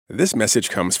This message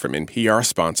comes from NPR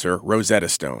sponsor Rosetta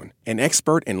Stone, an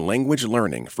expert in language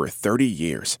learning for 30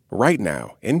 years. Right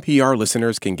now, NPR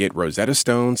listeners can get Rosetta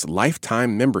Stone's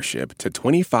lifetime membership to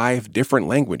 25 different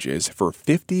languages for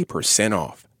 50%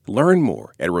 off. Learn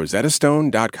more at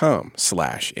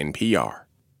rosettastone.com/NPR.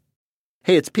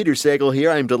 Hey, it's Peter Sagal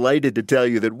here. I'm delighted to tell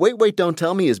you that Wait, Wait, Don't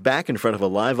Tell Me is back in front of a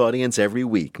live audience every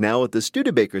week, now at the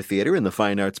Studebaker Theater in the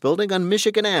Fine Arts Building on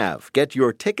Michigan Ave. Get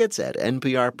your tickets at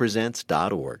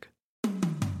nprpresents.org.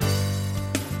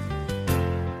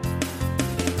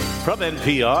 From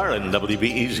NPR and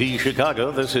WBEZ Chicago,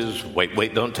 this is Wait,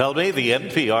 Wait, Don't Tell Me, the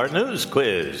NPR News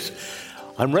Quiz.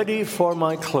 I'm ready for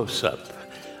my close-up.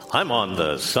 I'm on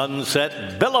the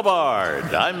Sunset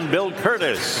Boulevard. I'm Bill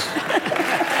Curtis.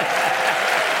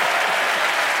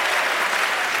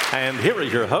 And here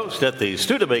is your host at the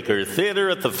Studebaker Theater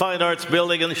at the Fine Arts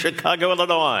Building in Chicago,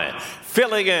 Illinois,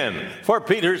 filling in for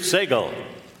Peter Sagal.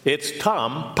 It's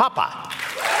Tom Papa.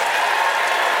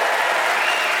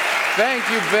 Thank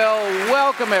you, Bill.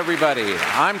 Welcome, everybody.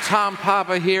 I'm Tom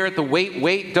Papa here at the Wait,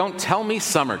 Wait, Don't Tell Me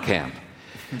summer camp.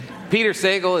 Peter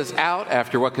Sagal is out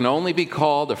after what can only be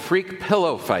called a freak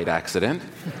pillow fight accident.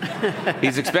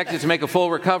 He's expected to make a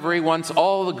full recovery once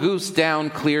all the goose down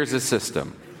clears his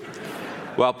system.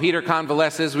 While Peter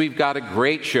convalesces, we've got a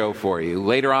great show for you.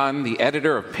 Later on, the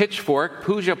editor of Pitchfork,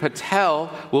 Puja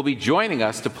Patel, will be joining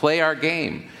us to play our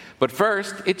game. But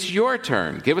first, it's your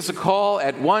turn. Give us a call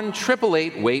at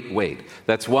 1-888-WAIT-WAIT.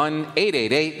 That's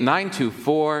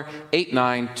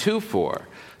 1-888-924-8924.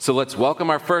 So let's welcome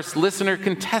our first listener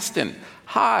contestant.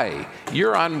 Hi,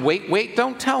 you're on Wait, Wait,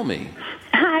 Don't Tell Me.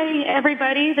 Hi,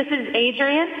 everybody. This is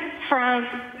Adrian from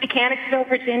Mechanicsville,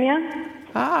 Virginia.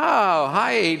 Oh,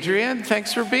 hi, Adrian.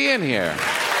 Thanks for being here.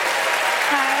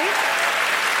 Hi.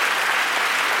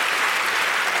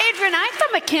 Adrian, I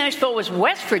thought Mechanicsville was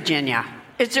West Virginia.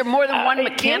 Is there more than one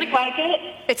mechanic? It seems like it.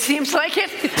 It seems like it.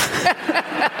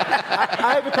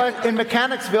 I have a question. In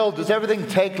Mechanicsville, does everything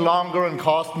take longer and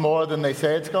cost more than they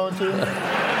say it's going to?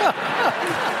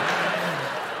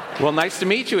 Well, nice to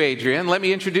meet you, Adrian. Let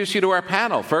me introduce you to our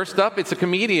panel. First up, it's a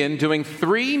comedian doing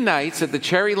 3 nights at the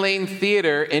Cherry Lane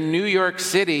Theater in New York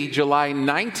City, July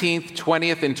 19th,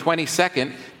 20th, and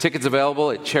 22nd. Tickets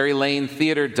available at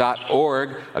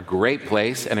cherrylanetheater.org. A great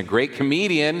place and a great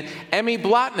comedian, Emmy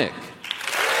Blotnick.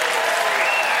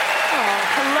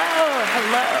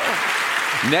 Hello.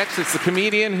 Next, it's the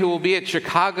comedian who will be at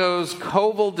Chicago's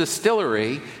Koval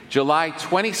Distillery, July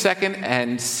 22nd,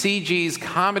 and CG's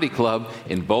Comedy Club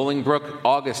in Bolingbrook,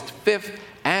 August 5th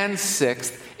and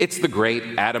 6th. It's the great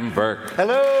Adam Burke.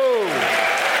 Hello.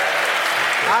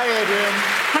 Hi, Adrian.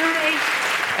 Hi.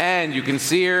 And you can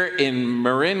see her in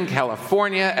Marin,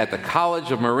 California at the College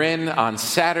of Marin on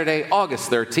Saturday, August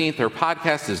 13th. Her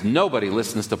podcast is Nobody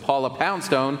Listens to Paula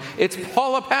Poundstone. It's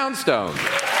Paula Poundstone.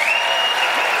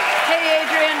 Hey,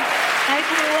 Adrian. Hi,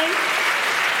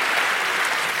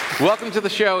 Julie. Welcome to the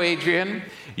show, Adrian.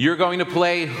 You're going to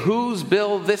play Whose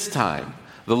Bill This Time?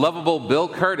 The lovable Bill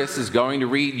Curtis is going to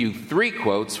read you 3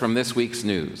 quotes from this week's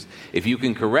news. If you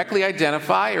can correctly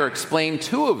identify or explain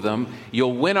 2 of them,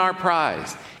 you'll win our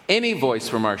prize. Any voice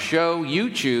from our show you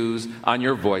choose on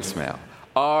your voicemail.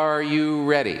 Are you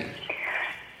ready?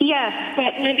 Yes,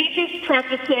 but let me just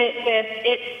preface it with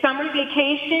it's summer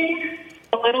vacation,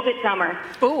 a little bit dumber.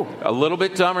 Ooh. A little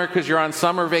bit dumber because you're on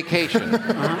summer vacation.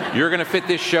 You're going to fit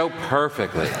this show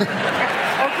perfectly.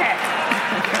 Okay.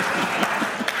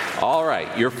 All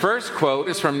right, your first quote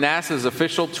is from NASA's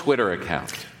official Twitter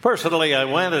account. Personally, I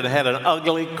went and had an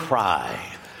ugly cry.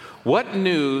 What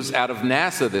news out of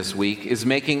NASA this week is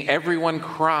making everyone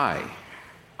cry?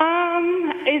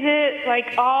 Is it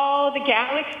like all the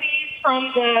galaxies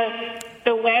from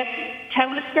the Webb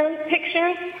telescope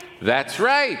pictures? That's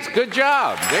right. Good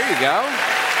job. There you go.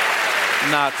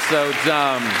 Not so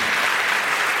dumb.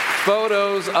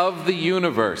 Photos of the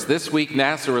universe. This week,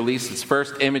 NASA released its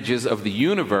first images of the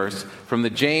universe from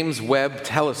the James Webb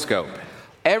telescope.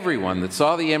 Everyone that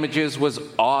saw the images was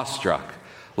awestruck.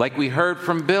 Like we heard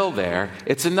from Bill there,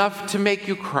 it's enough to make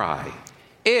you cry.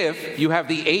 If you have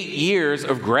the 8 years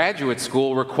of graduate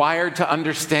school required to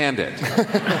understand it.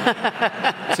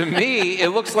 To me, it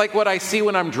looks like what I see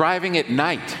when I'm driving at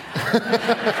night.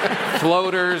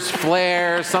 Floaters,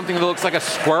 flares, something that looks like a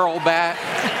squirrel bat.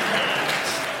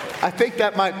 I think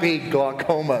that might be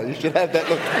glaucoma. You should have that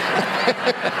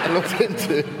looked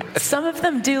into. Some of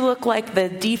them do look like the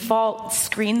default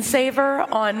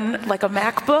screensaver on like a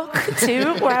MacBook,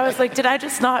 too, where I was like, did I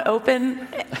just not open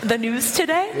the news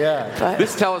today? Yeah. But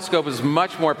This telescope is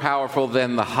much more powerful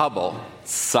than the Hubble.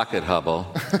 suck it, Hubble,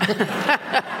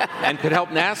 and could help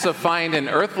NASA find an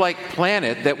Earth-like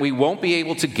planet that we won't be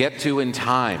able to get to in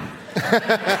time.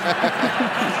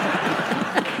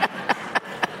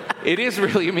 It is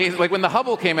really amazing. Like when the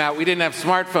Hubble came out, we didn't have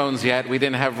smartphones yet. We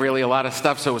didn't have really a lot of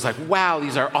stuff. So it was like, wow,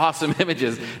 these are awesome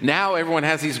images. Now everyone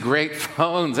has these great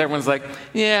phones. Everyone's like,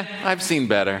 yeah, I've seen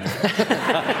better.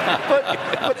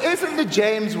 But isn't the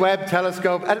James Webb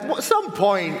Telescope, at some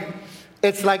point,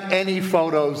 it's like any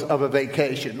photos of a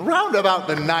vacation. Round about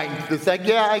the 9th, it's like,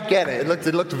 yeah, I get it.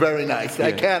 It looks very nice. Yeah.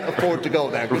 I can't afford to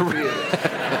go there. Good for you.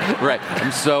 Right.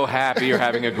 I'm so happy you're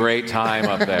having a great time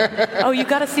up there. Oh, you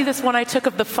got to see this one I took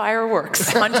of the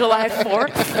fireworks on July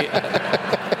 4th.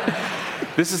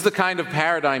 This is the kind of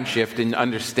paradigm shift in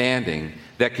understanding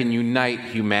that can unite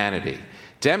humanity.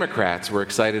 Democrats were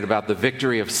excited about the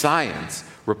victory of science.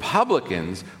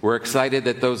 Republicans were excited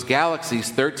that those galaxies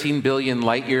 13 billion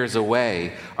light years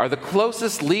away are the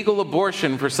closest legal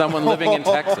abortion for someone living in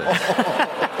Texas.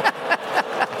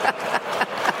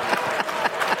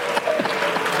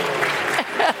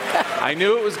 I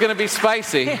knew it was going to be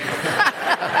spicy,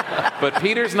 but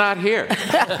Peter's not here.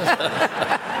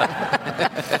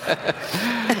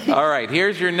 All right,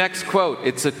 here's your next quote.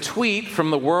 It's a tweet from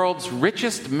the world's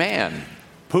richest man.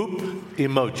 Poop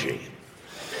emoji.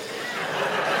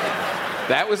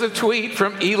 That was a tweet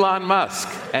from Elon Musk,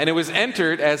 and it was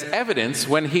entered as evidence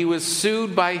when he was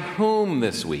sued by whom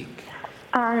this week?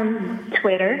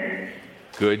 Twitter.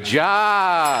 Good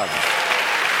job.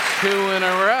 2 in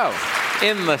a row.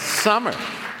 In the summer.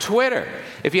 Twitter.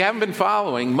 If you haven't been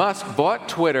following, Musk bought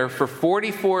Twitter for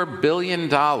 $44 billion,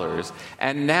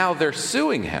 and now they're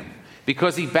suing him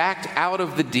because he backed out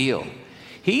of the deal.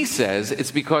 He says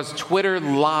it's because Twitter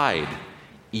lied.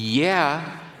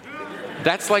 Yeah.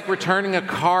 That's like returning a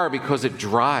car because it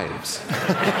drives.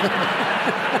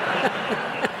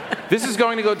 This is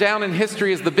going to go down in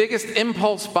history as the biggest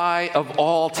impulse buy of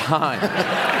all time.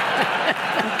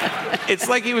 It's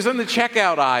like he was in the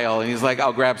checkout aisle, and he's like,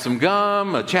 I'll grab some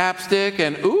gum, a chapstick,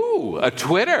 and ooh, a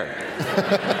Twitter.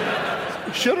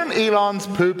 Shouldn't Elon's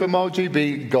poop emoji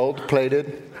be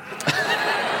gold-plated?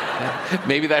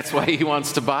 Maybe that's why he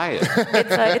wants to buy it.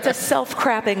 It's a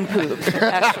self-crapping poop,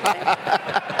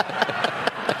 actually.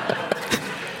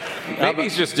 Maybe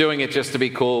he's just doing it just to be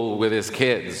cool with his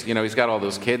kids. You know, he's got all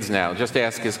those kids now. Just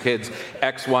ask his kids,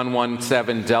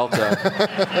 X117 Delta.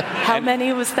 How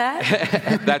many was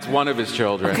that? That's one of his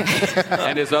children. Okay.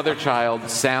 And his other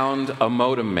child, sound a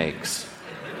modem makes.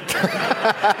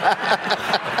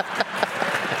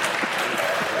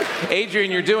 Adrian,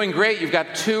 you're doing great. You've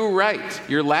got 2 right.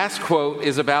 Your last quote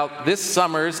is about this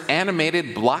summer's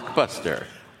animated blockbuster.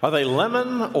 Are they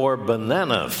lemon or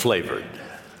banana flavored?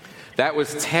 That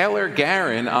was Taylor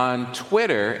Garin on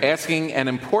Twitter asking an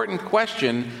important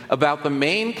question about the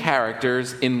main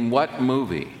characters in what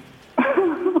movie?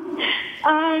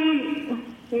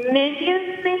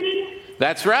 Minions, maybe?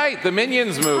 That's right, the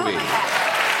Minions movie.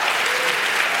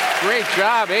 Great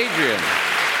job, Adrian.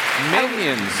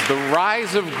 Minions, The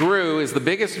Rise of Gru is the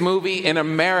biggest movie in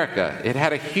America. It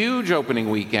had a huge opening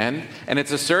weekend, and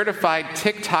it's a certified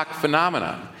TikTok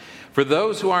phenomenon. For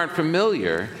those who aren't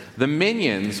familiar, the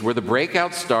Minions were the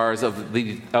breakout stars of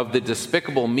the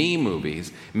Despicable Me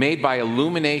movies made by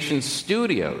Illumination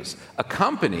Studios, a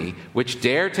company which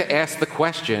dared to ask the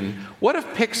question, what if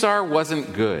Pixar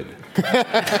wasn't good?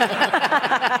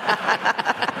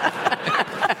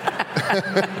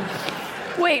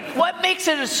 Wait, what makes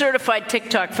it a certified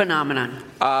TikTok phenomenon?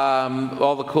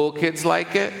 All the cool kids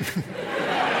like it.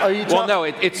 Well, no,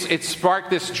 it sparked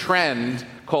this trend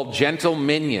called Gentle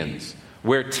Minions,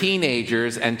 where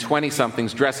teenagers and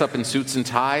 20-somethings dress up in suits and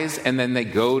ties, and then they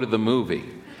go to the movie.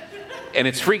 And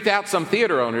it's freaked out some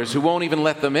theater owners who won't even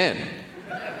let them in.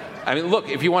 I mean, look,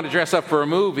 if you want to dress up for a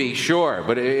movie, sure,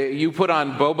 but you put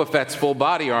on Boba Fett's full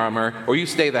body armor, or you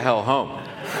stay the hell home.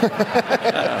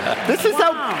 This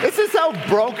is how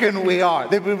broken we are.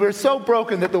 We're so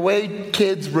broken that the way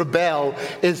kids rebel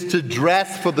is to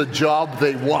dress for the job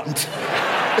they want.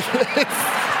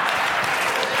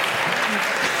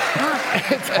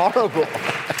 It's horrible.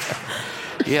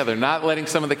 Yeah, they're not letting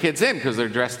some of the kids in because they're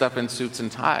dressed up in suits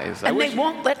and ties. And they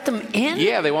won't let them in?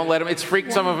 Yeah, they won't let them. It's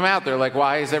freaked some of them out. They're like,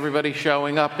 why is everybody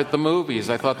showing up at the movies?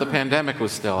 I thought the pandemic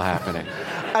was still happening.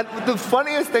 And the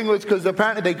funniest thing was because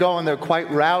apparently they go and they're quite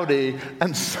rowdy,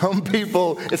 and some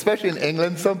people, especially in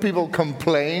England, some people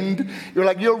complained. You're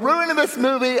like, you're ruining this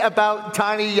movie about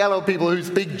tiny yellow people who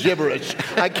speak gibberish.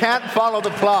 I can't follow the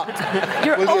plot.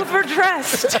 You're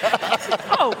overdressed.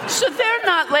 Oh, so they're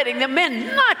not letting them in,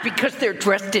 not because they're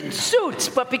dressed in suits,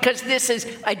 but because this is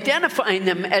identifying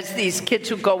them as these kids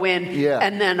who go in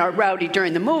and then are rowdy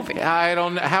during the movie. I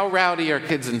don't know. How rowdy are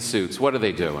kids in suits? What are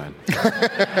they doing?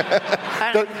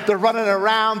 They're running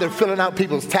around. They're filling out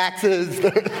people's taxes.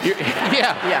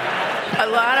 Yeah. A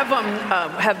lot of them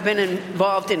have been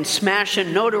involved in smash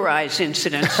and notarize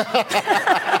incidents.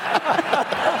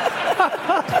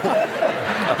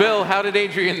 Bill, how did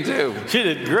Adrian do? She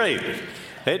did great.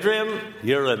 Adrian,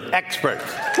 you're an expert.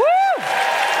 Woo!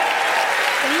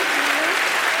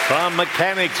 From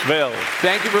Mechanicsville.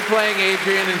 Thank you for playing,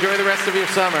 Adrian. Enjoy the rest of your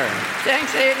summer.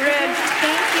 Thanks, Adrian.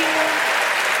 Thank you.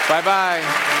 Bye-bye.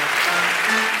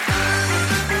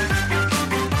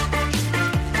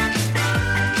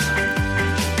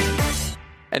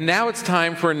 And now it's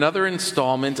time for another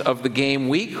installment of the game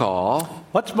we call...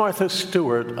 What's Martha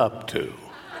Stewart up to?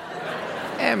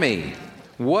 Emmy,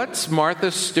 what's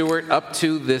Martha Stewart up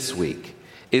to this week?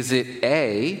 Is it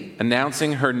A,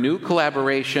 announcing her new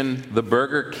collaboration, the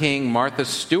Burger King Martha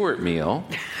Stewart meal?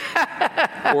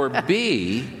 Or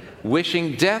B,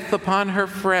 wishing death upon her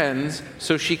friends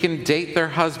so she can date their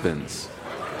husbands?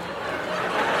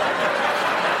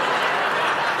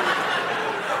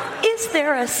 Is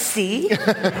there a C?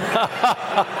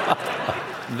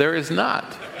 There is not.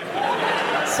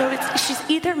 So she's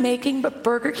either making a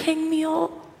Burger King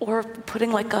meal or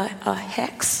putting like a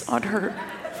hex on her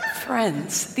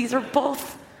friends. These are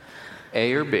both...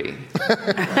 A or B?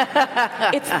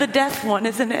 It's the death one,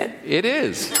 isn't it? It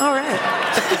is. All right.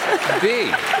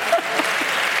 B.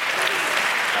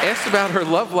 Asked about her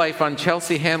love life on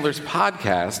Chelsea Handler's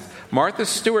podcast, Martha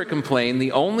Stewart complained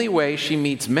the only way she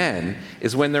meets men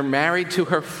is when they're married to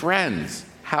her friends.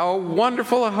 How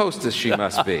wonderful a hostess she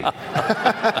must be.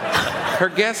 Her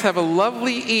guests have a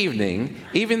lovely evening,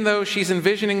 even though she's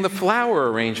envisioning the flower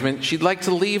arrangement she'd like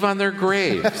to leave on their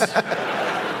graves.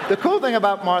 The cool thing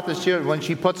about Martha Stewart, when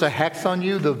she puts a hex on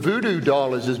you, the voodoo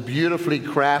doll is just beautifully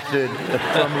crafted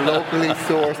from locally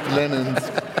sourced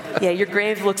linens. Yeah, your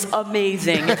grave looks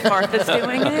amazing if Martha's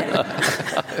doing it.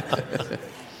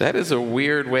 That is a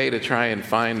weird way to try and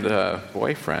find a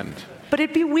boyfriend. But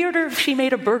it'd be weirder if she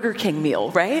made a Burger King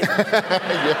meal, right?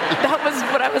 That was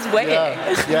what I was weighing.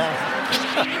 Yeah.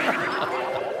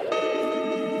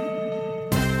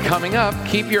 Coming up,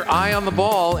 keep your eye on the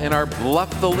ball in our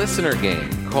Bluff the Listener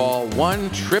game. Call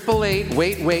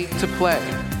 1-888-WAIT-WAIT to play.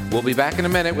 We'll be back in a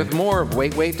minute with more of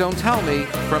Wait, Wait, Don't Tell Me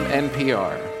from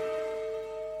NPR.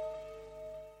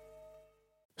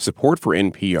 Support for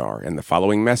NPR and the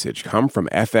following message come from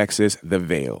FX's The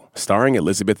Veil, starring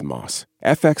Elizabeth Moss.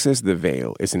 FX's The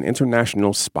Veil is an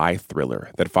international spy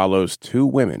thriller that follows two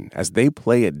women as they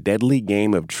play a deadly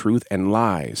game of truth and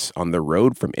lies on the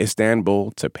road from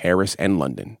Istanbul to Paris and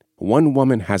London. One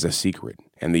woman has a secret,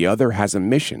 and the other has a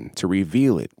mission to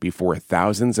reveal it before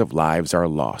thousands of lives are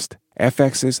lost.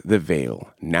 FX's The Veil,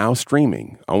 now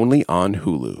streaming only on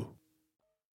Hulu.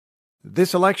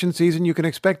 This election season, you can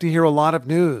expect to hear a lot of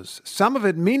news, some of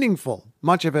it meaningful,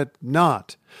 much of it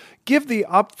not. Give the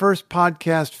Up First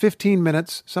podcast 15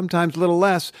 minutes, sometimes a little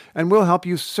less, and we'll help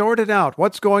you sort it out,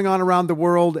 what's going on around the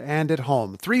world and at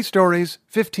home. 3 stories,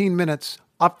 15 minutes,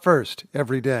 Up First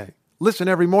every day. Listen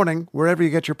every morning wherever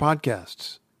you get your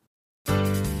podcasts.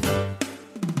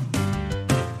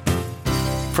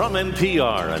 From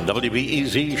NPR and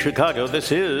WBEZ Chicago,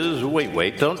 this is Wait,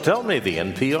 Wait, Don't Tell Me, the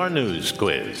NPR News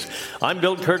Quiz. I'm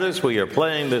Bill Curtis. We are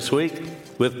playing this week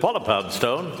with Paula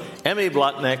Poundstone, Emmy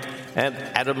Blotnick, and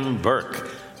Adam Burke.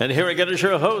 And here again is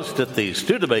your host at the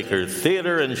Studebaker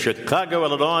Theater in Chicago,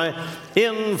 Illinois,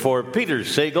 in for Peter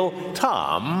Sagal,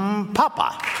 Tom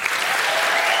Papa.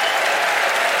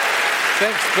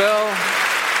 Thanks, Bill.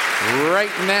 Right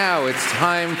now, it's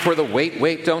time for the Wait,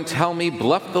 Wait, Don't Tell Me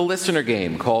Bluff the Listener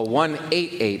game. Call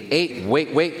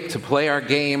 1-888-WAIT-WAIT to play our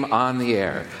game on the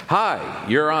air. Hi,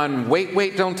 you're on Wait,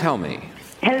 Wait, Don't Tell Me.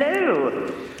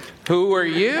 Hello. Who are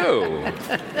you?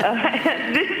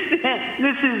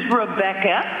 This is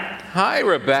Rebecca. Hi,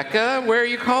 Rebecca. Where are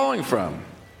you calling from?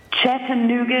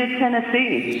 Chattanooga,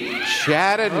 Tennessee.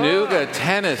 Chattanooga,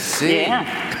 Tennessee. Yeah.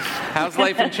 How's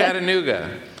life in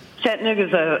Chattanooga?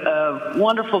 Chattanooga's a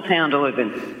wonderful town to live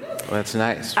in. Well, that's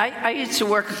nice. I used to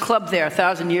work a club there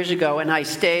 1,000 years ago, and I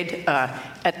stayed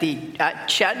at the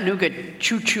Chattanooga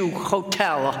Choo Choo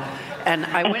Hotel. And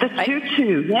I went.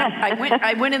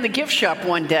 I went in the gift shop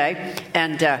one day,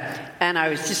 and I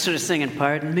was just sort of singing,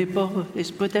 "Pardon me, boys,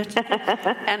 but that's."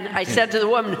 And I said to the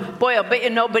woman, "Boy, I'll bet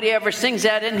you nobody ever sings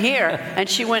that in here." And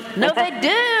she went, "No, they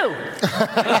do."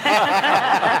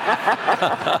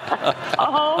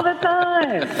 All the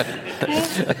time.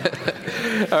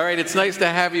 All right, it's nice to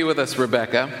have you with us,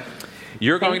 Rebecca.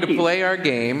 You're going to play our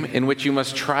game in which you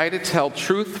must try to tell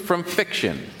truth from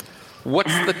fiction.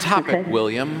 What's the topic,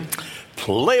 William?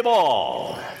 Play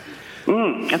ball.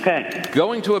 Okay.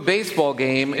 Going to a baseball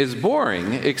game is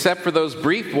boring, except for those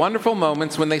brief, wonderful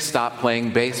moments when they stop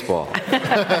playing baseball.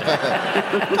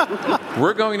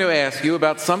 We're going to ask you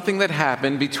about something that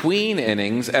happened between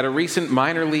innings at a recent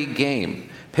minor league game.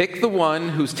 Pick the one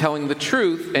who's telling the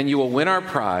truth, and you will win our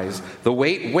prize, the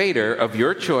waiter of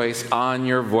your choice, on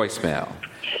your voicemail.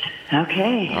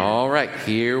 Okay. All right,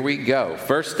 here we go.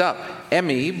 First up,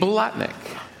 Emmy Blotnick.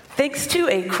 Thanks to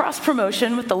a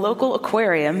cross-promotion with the local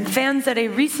aquarium, fans at a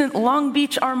recent Long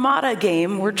Beach Armada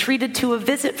game were treated to a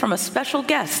visit from a special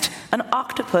guest, an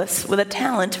octopus with a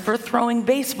talent for throwing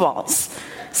baseballs.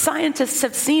 Scientists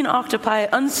have seen octopi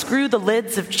unscrew the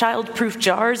lids of child-proof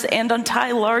jars and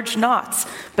untie large knots,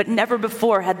 but never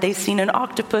before had they seen an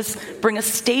octopus bring a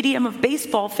stadium of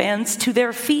baseball fans to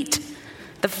their feet.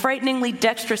 The frighteningly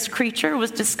dexterous creature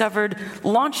was discovered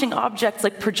launching objects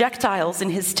like projectiles in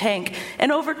his tank,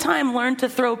 and over time learned to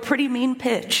throw a pretty mean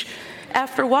pitch.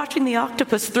 After watching the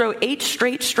octopus throw 8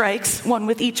 straight strikes, one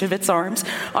with each of its arms,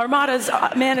 Armada's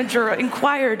manager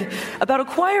inquired about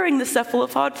acquiring the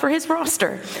cephalopod for his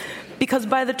roster. Because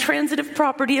by the transitive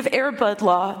property of Air Bud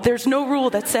law, there's no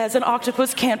rule that says an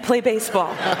octopus can't play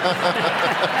baseball.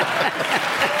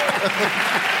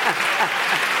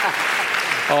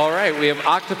 All right, we have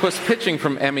octopus pitching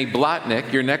from Emmy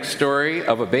Blotnick. Your next story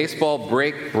of a baseball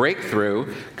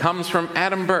breakthrough comes from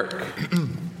Adam Burke.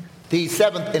 The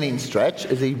 7th inning stretch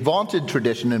is a vaunted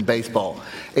tradition in baseball.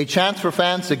 A chance for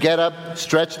fans to get up,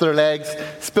 stretch their legs,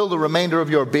 spill the remainder of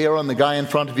your beer on the guy in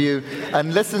front of you,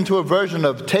 and listen to a version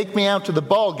of Take Me Out to the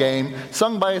Ball Game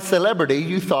sung by a celebrity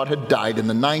you thought had died in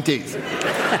the 90s.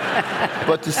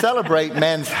 But to celebrate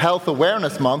Men's Health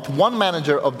Awareness Month, one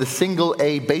manager of the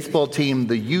Single-A baseball team,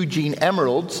 the Eugene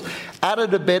Emeralds,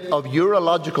 added a bit of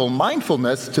urological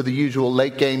mindfulness to the usual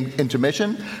late-game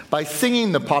intermission by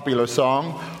singing the popular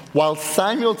song while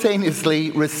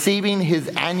simultaneously receiving his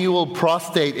annual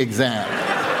prostate exam.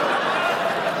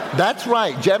 That's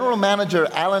right, General Manager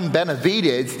Alan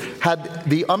Benavides had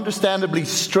the understandably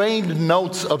strained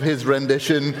notes of his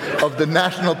rendition of the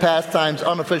National Pastimes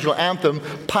unofficial anthem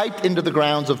piped into the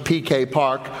grounds of PK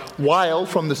Park, while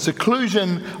from the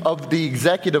seclusion of the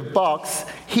executive box,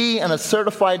 he and a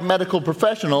certified medical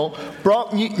professional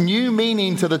brought new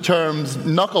meaning to the terms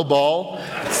knuckleball,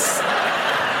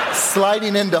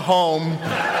 sliding into home,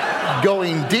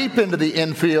 going deep into the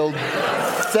infield,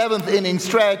 7th inning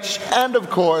stretch, and of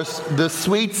course, the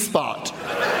sweet spot.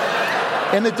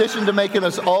 In addition to making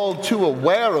us all too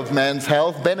aware of men's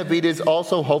health, Benavides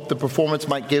also hoped the performance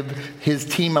might give his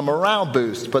team a morale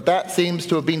boost, but that seems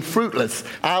to have been fruitless.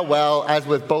 Well, as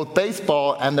with both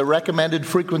baseball and the recommended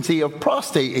frequency of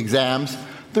prostate exams,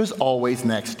 there's always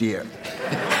next year.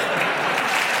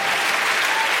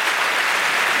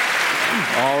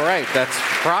 All right, that's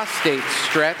Prostate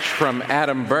Stretch from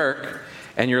Adam Burke.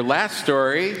 And your last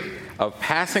story of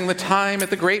passing the time at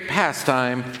the great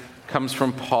pastime comes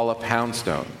from Paula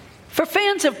Poundstone. For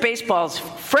fans of baseball's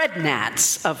Fred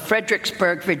Nats of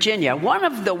Fredericksburg, Virginia, one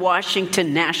of the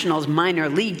Washington Nationals minor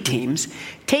league teams,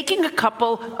 taking a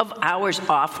couple of hours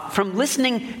off from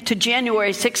listening to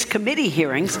January 6th committee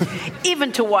hearings,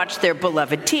 even to watch their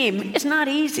beloved team, is not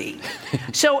easy.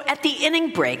 So at the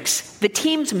inning breaks, the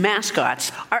team's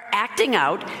mascots are acting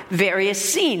out various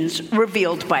scenes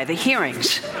revealed by the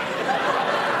hearings.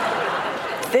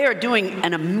 They are doing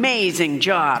an amazing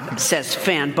job, says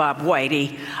fan Bob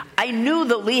Whitey. I knew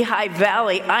the Lehigh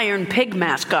Valley Iron Pig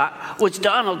mascot was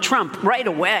Donald Trump right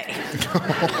away.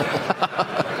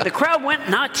 The crowd went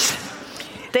nuts.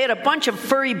 They had a bunch of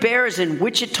furry bears in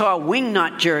Wichita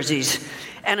wingnut jerseys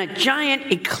and a giant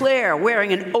eclair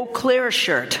wearing an Eau Claire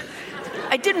shirt.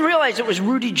 I didn't realize it was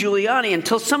Rudy Giuliani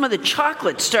until some of the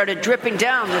chocolate started dripping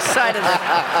down the side of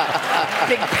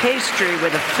the big pastry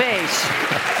with a face.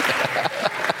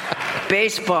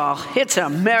 Baseball, it's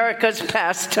America's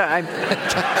pastime.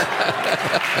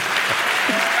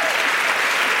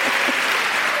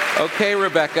 Okay,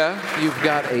 Rebecca, you've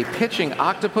got a pitching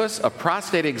octopus, a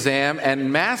prostate exam,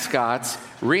 and mascots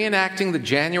reenacting the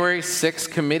January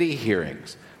 6th committee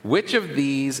hearings. Which of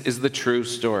these is the true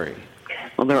story?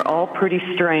 Well, they're all pretty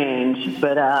strange,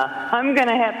 but I'm going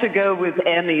to have to go with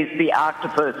Emmy's The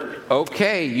Octopus.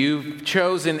 Okay, you've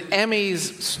chosen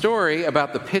Emmy's story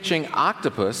about the pitching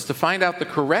octopus. To find out the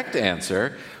correct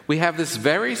answer, we have this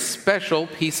very special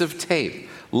piece of tape.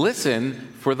 Listen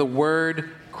for the word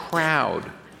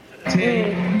crowd.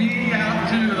 Take me out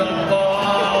to the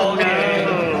ball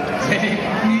game. Take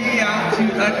me out to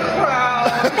the crowd.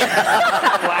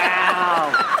 Wow.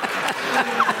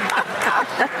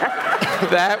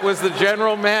 That was the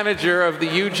general manager of the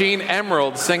Eugene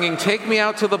Emerald singing "Take Me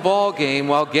Out to the Ball Game"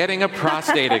 while getting a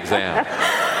prostate exam.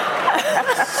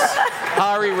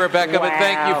 Sorry, Rebecca, but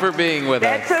thank you for being with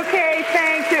us. That's okay.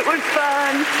 Thanks. It was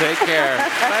fun. Take care.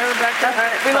 Bye, Rebecca.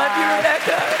 We love you,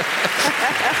 Rebecca.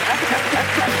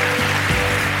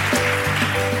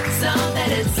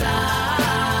 Something inside,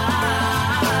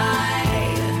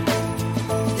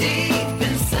 deep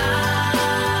inside,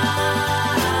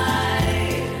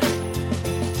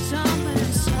 something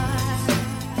inside.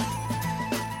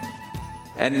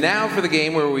 And now for the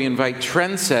game where we invite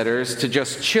trendsetters to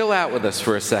just chill out with us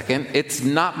for a second. It's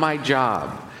Not My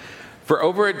Job. For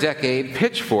over a decade,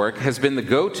 Pitchfork has been the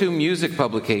go-to music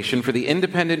publication for the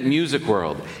independent music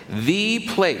world, the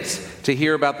place to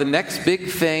hear about the next big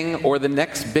thing or the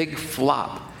next big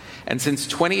flop. And since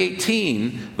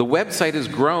 2018, the website has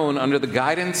grown under the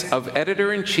guidance of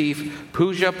editor-in-chief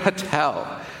Puja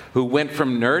Patel, who went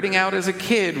from nerding out as a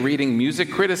kid reading music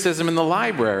criticism in the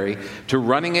library to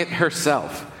running it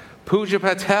herself. Puja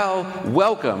Patel,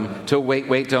 welcome to Wait,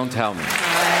 Wait, Don't Tell Me.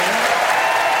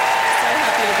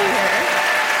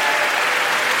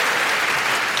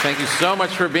 Thank you so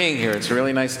much for being here. It's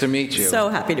really nice to meet you. So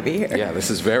happy to be here. Yeah, this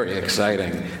is very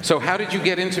exciting. So how did you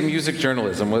get into music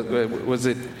journalism?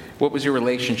 What was your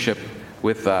relationship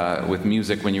with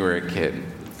music when you were a kid?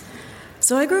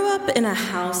 So I grew up in a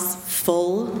house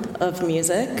full of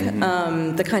music,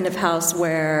 the kind of house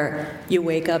where you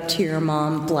wake up to your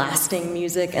mom blasting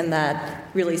music, and that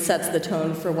really sets the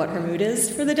tone for what her mood is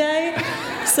for the day.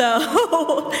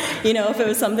 So, if it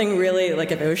was something really,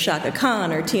 like if it was Shaka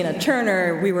Khan or Tina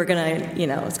Turner, we were gonna,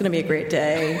 it's gonna be a great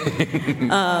day.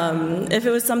 If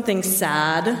it was something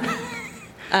sad,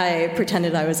 I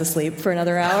pretended I was asleep for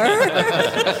another hour.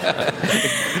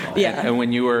 Yeah. And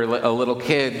when you were a little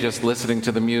kid, just listening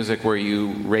to the music, were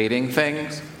you rating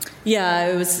things? Yeah,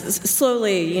 it was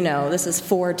slowly, this is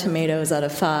 4 tomatoes out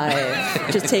of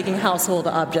 5, just taking household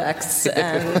objects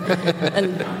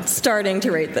and starting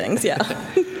to rate things, yeah.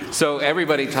 So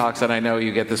everybody talks, and I know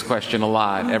you get this question a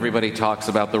lot, everybody talks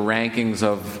about the rankings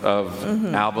of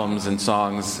albums and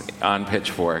songs on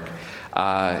Pitchfork.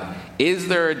 Is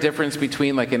there a difference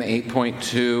between like an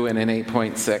 8.2 and an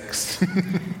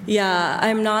 8.6? Yeah,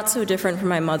 I'm not so different from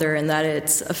my mother in that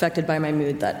it's affected by my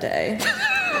mood that day.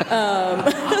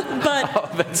 But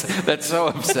that's so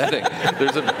upsetting.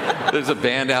 There's a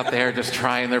band out there just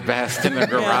trying their best in their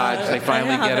garage. Yeah, they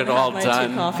finally get it all I haven't had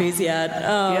done. my 2 coffees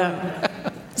yet.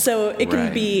 So it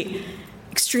can be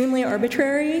extremely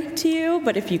arbitrary to you,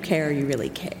 but if you care, you really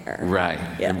care. Right.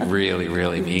 Yeah. It really,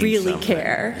 really means really something.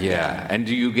 care. Yeah. And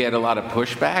do you get a lot of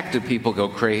pushback? Do people go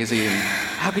crazy? And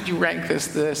how could you rank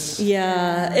this?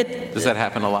 Yeah. Does that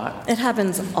happen a lot? It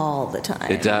happens all the time.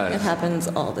 It does. It happens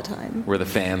all the time. Where the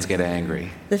fans get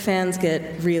angry. The fans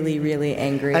get really, really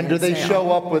angry. And do they show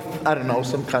up with, I don't know,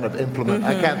 some kind of implement?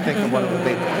 I can't think of what it would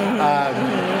be.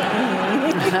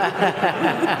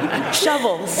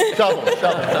 Shovels.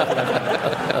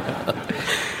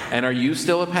 And are you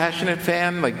still a passionate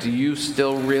fan? Like, do you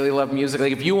still really love music?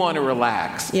 Like, if you want to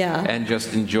relax and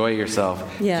just enjoy yourself,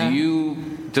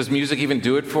 does music even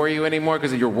do it for you anymore?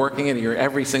 Because you're working in it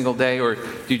every single day, or do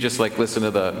you just like listen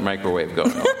to the microwave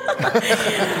going on?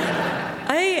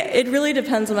 It really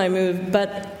depends on my mood,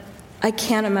 but I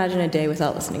can't imagine a day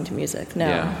without listening to music.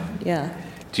 No. Yeah.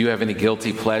 Do you have any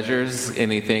guilty pleasures?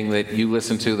 Anything that you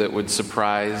listen to that would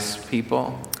surprise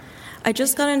people? I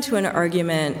just got into an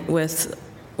argument with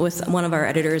one of our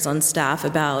editors on staff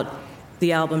about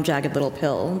the album Jagged Little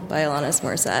Pill by Alanis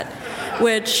Morissette,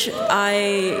 which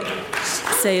I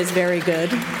say is very good.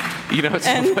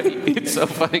 It's so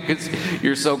funny because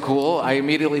you're so cool. I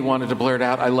immediately wanted to blurt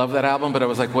out, I love that album, but I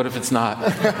was like, what if it's not?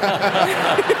 That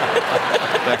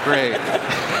great.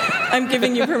 I'm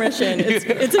giving you permission. It's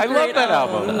a great I love that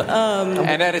album.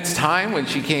 And at its time, when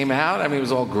she came out, it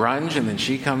was all grunge, and then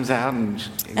she comes out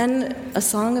and a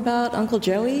song about Uncle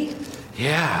Joey.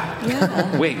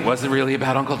 Yeah. Wait, was it really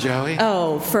about Uncle Joey?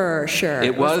 Oh, for sure.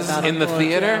 It was in the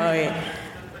theater? Joey.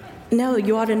 No,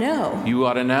 you ought to know. You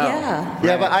ought to know. Yeah.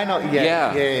 Yeah, but I know.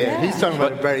 Yeah. Yeah. He's talking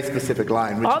about a very specific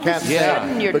line, which All you of a can't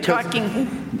sudden, say you're because-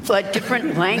 talking a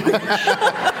different language.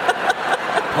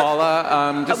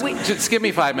 Paula, just give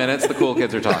me 5 minutes. The cool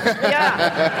kids are talking.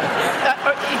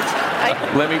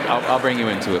 I'll bring you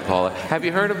into it, Paula. Have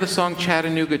you heard of the song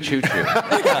Chattanooga Choo Choo?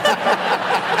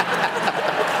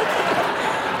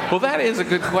 Well, that is a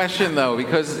good question, though,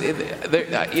 because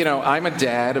I'm a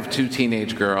dad of 2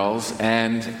 teenage girls,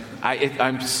 and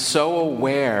I'm so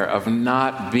aware of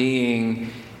not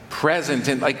being present.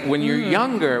 And like when you're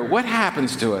younger, what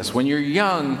happens to us? When you're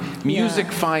young, music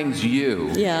finds you,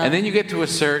 and then you get to a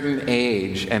certain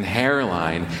age and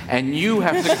hairline, and you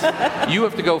have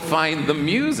to go find the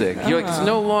music. It's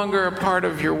no longer a part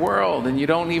of your world, and you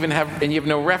have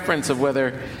no reference of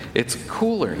whether it's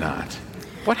cool or not.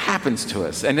 What happens to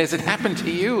us? And has it happened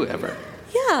to you ever?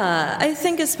 Yeah, I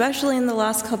think especially in the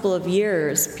last couple of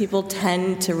years, people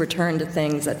tend to return to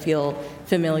things that feel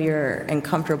familiar and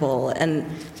comfortable, and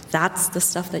that's the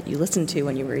stuff that you listened to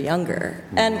when you were younger.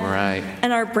 And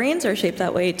our brains are shaped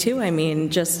that way too. I mean,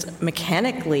 just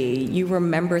mechanically, you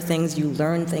remember things, you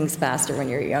learn things faster when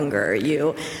you're younger.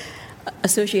 You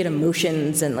associate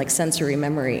emotions and like sensory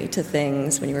memory to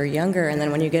things when you were younger, and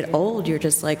then when you get old, you're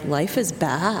just like, life is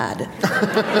bad.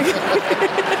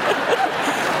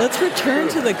 Let's return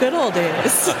to the good old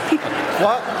days.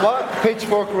 What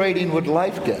pitchfork rating would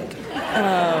life get?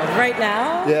 Right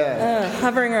now? Yeah.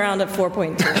 Hovering around at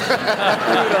 4.2.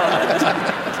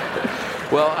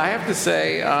 Well, I have to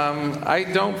say, I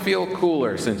don't feel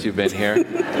cooler since you've been here.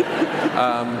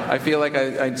 I feel like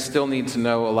I still need to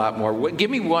know a lot more. Give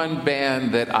me one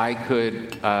band that I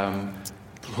could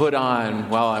put on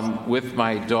while I'm with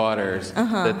my daughters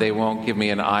that they won't give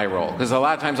me an eye roll. Because a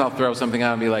lot of times I'll throw something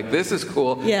out and be like, this is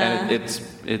cool, and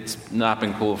it's not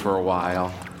been cool for a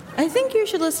while. I think you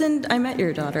should listen. I met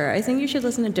your daughter. I think you should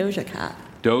listen to Doja Cat.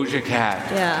 Doja Cat.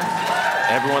 Yeah.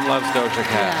 Everyone loves Doja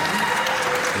Cat.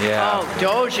 Yeah. Oh,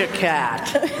 Doja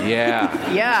Cat.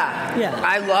 Yeah. Yeah.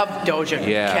 I love Doja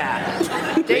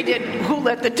Cat. They did Who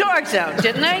Let the Dogs Out,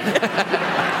 didn't they?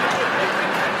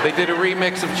 They did a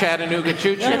remix of Chattanooga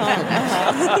Choo Choo.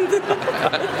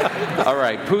 All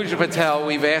right, Puja Patel,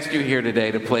 we've asked you here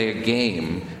today to play a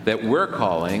game that we're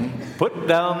calling Put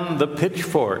Down the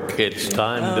Pitchfork. It's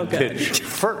time to pitch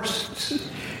first.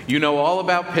 You know all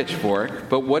about Pitchfork,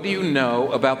 but what do you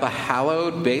know about the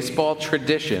hallowed baseball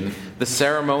tradition, the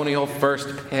ceremonial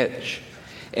first pitch?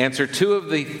 Answer 2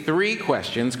 of the 3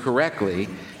 questions correctly,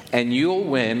 and you'll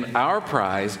win our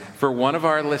prize for one of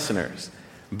our listeners.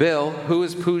 Bill, who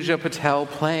is Puja Patel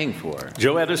playing for?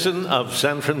 Joe Edison of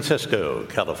San Francisco,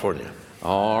 California.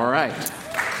 All right.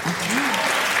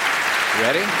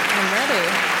 Ready? I'm ready.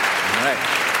 All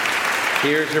right.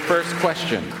 Here's your first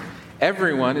question.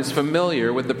 Everyone is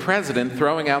familiar with the president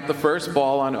throwing out the first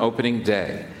ball on opening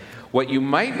day. What you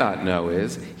might not know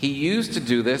is he used to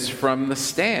do this from the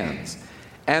stands.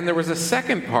 And there was a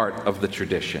second part of the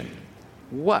tradition.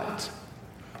 What?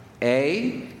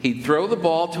 A, he'd throw the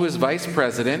ball to his vice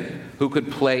president, who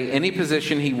could play any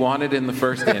position he wanted in the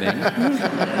first inning.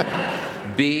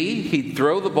 B, he'd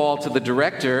throw the ball to the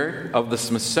director of the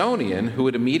Smithsonian, who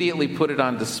would immediately put it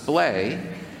on display.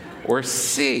 Or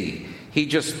C,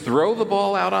 he'd just throw the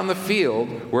ball out on the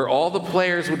field where all the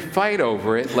players would fight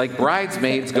over it like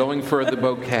bridesmaids going for the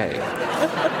bouquet.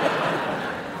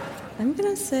 I'm going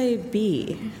to say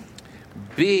B.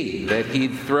 B, that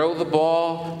he'd throw the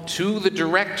ball to the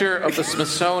director of the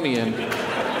Smithsonian,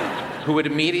 who would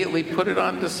immediately put it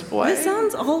on display.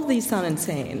 All of these sound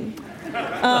insane.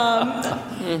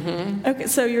 Okay,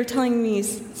 so you're telling me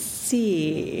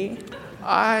C.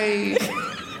 I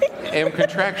am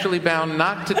contractually bound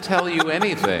not to tell you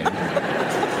anything.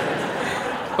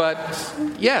 But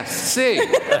yes, C.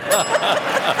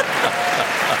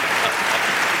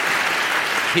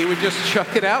 He would just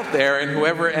chuck it out there, and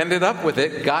whoever ended up with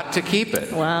it got to keep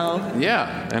it. Wow.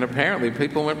 Yeah, and apparently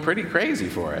people went pretty crazy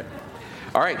for it.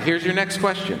 All right, here's your next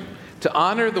question. To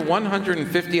honor the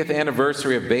 150th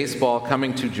anniversary of baseball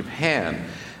coming to Japan,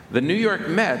 the New York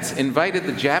Mets invited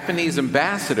the Japanese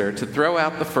ambassador to throw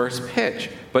out the first pitch,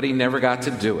 but he never got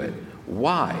to do it.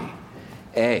 Why?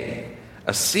 A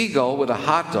seagull with a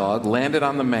hot dog landed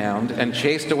on the mound and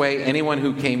chased away anyone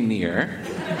who came near.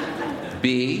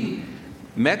 B,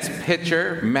 Mets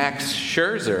pitcher Max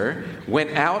Scherzer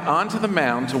went out onto the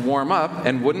mound to warm up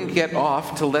and wouldn't get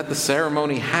off to let the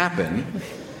ceremony happen.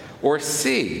 Or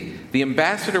C, the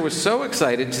ambassador was so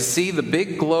excited to see the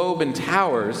big globe and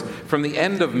towers from the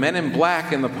end of Men in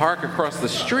Black in the park across the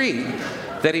street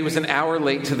that he was an hour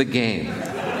late to the game.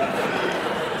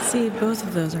 See, both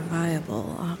of those are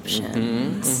viable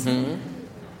options.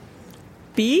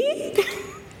 B?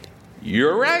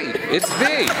 You're right. It's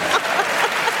B.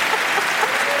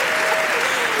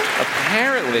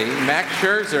 Apparently, Max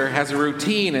Scherzer has a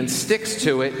routine and sticks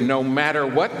to it no matter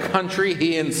what country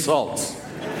he insults.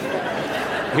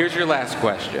 Here's your last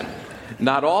question.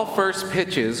 Not all first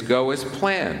pitches go as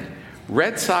planned.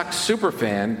 Red Sox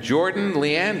superfan Jordan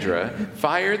Leandra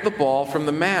fired the ball from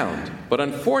the mound, but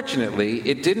unfortunately,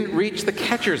 it didn't reach the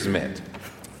catcher's mitt.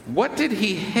 What did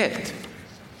he hit?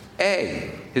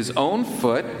 A, his own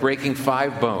foot, breaking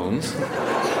 5 bones.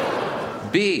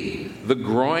 B, the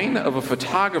groin of a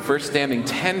photographer standing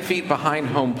 10 feet behind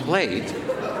home plate.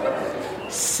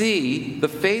 C, the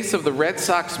face of the Red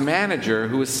Sox manager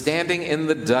who is standing in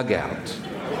the dugout.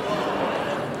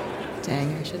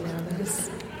 Dang, I should know this.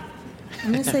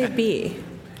 I'm going to say B.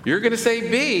 You're going to say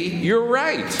B. You're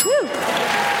right. Woo.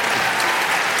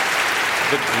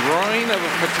 The groin of a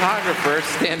photographer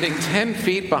standing 10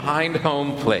 feet behind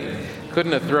home plate.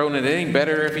 Couldn't have thrown it any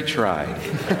better if he tried.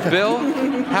 Bill,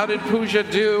 how did Puja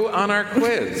do on our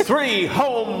quiz? 3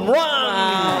 home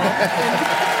runs!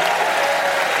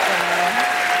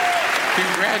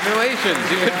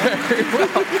 Congratulations. You did very well.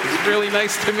 It's really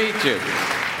nice to meet you.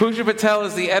 Puja Patel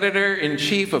is the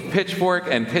editor-in-chief of Pitchfork,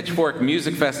 and Pitchfork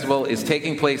Music Festival is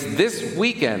taking place this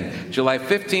weekend, July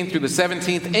 15th through the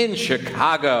 17th in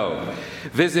Chicago.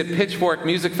 Visit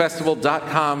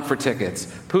pitchforkmusicfestival.com for tickets.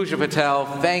 Puja Patel,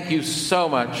 thank you so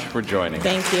much for joining.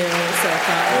 Thank you. It was so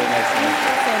fun. Really nice to meet you.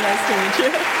 So nice to meet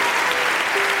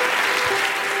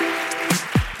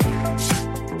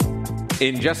you.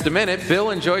 In just a minute,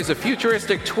 Bill enjoys a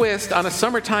futuristic twist on a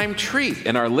summertime treat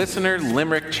in our Listener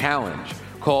Limerick Challenge.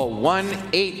 Call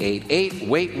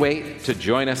 1-888-WAIT-WAIT to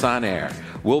join us on air.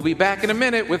 We'll be back in a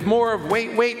minute with more of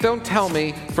Wait, Wait, Don't Tell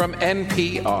Me from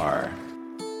NPR.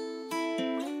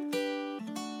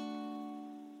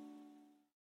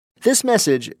 This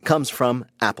message comes from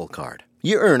Apple Card.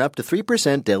 You earn up to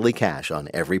 3% daily cash on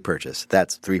every purchase.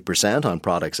 That's 3% on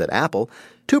products at Apple,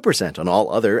 2% on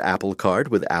all other Apple Card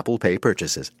with Apple Pay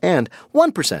purchases, and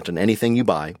 1% on anything you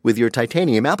buy with your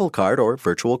titanium Apple Card or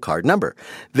virtual card number.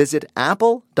 Visit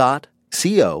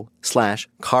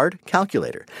apple.co/card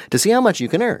calculator to see how much you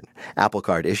can earn. Apple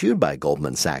Card issued by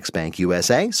Goldman Sachs Bank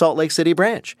USA, Salt Lake City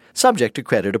branch. Subject to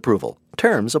credit approval.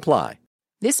 Terms apply.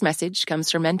 This message comes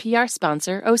from NPR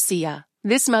sponsor Osea.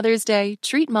 This Mother's Day,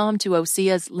 treat mom to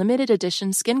Osea's limited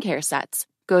edition skincare sets.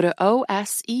 Go to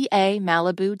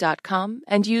OSEAMalibu.com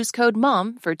and use code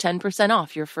MOM for 10%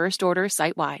 off your first order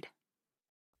site-wide.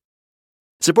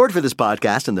 Support for this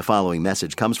podcast and the following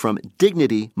message comes from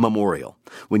Dignity Memorial.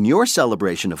 When your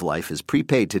celebration of life is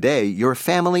prepaid today, your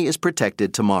family is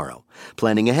protected tomorrow.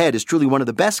 Planning ahead is truly one of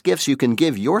the best gifts you can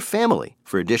give your family.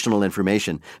 For additional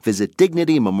information, visit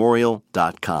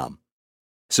dignitymemorial.com.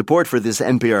 Support for this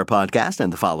NPR podcast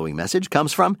and the following message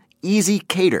comes from Easy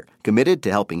Cater, committed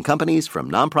to helping companies from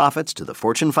nonprofits to the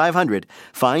Fortune 500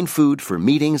 find food for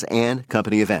meetings and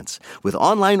company events. With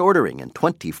online ordering and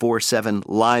 24/7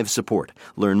 live support.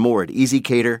 Learn more at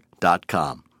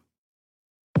easycater.com.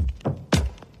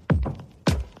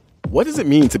 What does it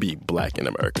mean to be Black in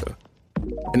America?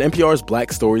 In NPR's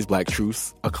Black Stories, Black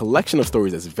Truths, a collection of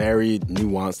stories as varied,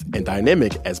 nuanced, and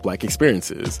dynamic as Black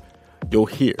experiences, you'll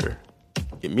hear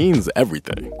it means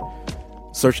everything.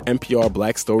 Search NPR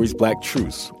Black Stories, Black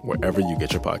Truths wherever you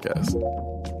get your podcasts.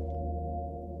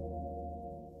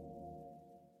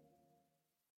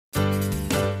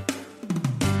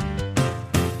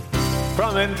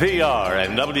 From NPR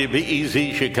and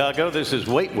WBEZ Chicago, this is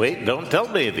Wait, Wait, Don't Tell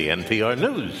Me, the NPR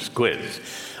News Quiz.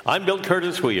 I'm Bill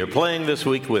Curtis. We are playing this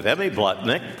week with Emmy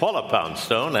Blotnick, Paula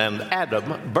Poundstone, and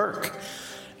Adam Burke.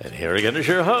 And here again is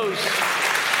your host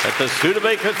at the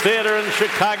Studebaker Theater in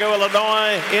Chicago,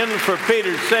 Illinois. In for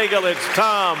Peter Sagal, it's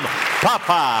Tom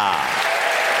Papa.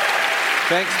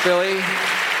 Thanks, Billy.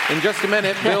 In just a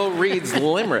minute, Bill reads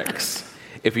limericks.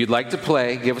 If you'd like to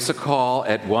play, give us a call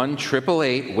at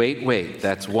 1-888-WAIT-WAIT.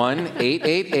 That's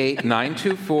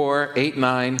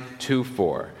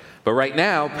 1-888-924-8924. But right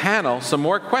now, panel, some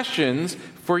more questions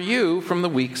for you from the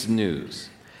week's news.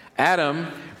 Adam,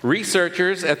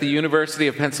 researchers at the University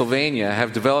of Pennsylvania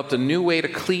have developed a new way to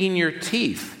clean your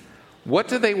teeth. What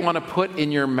do they want to put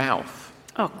in your mouth?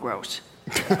 Oh, gross.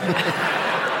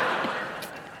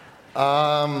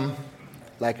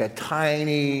 Like a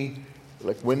tiny,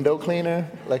 window cleaner,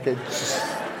 like that.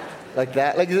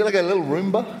 Is it like a little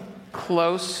Roomba?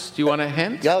 Close. Do you want a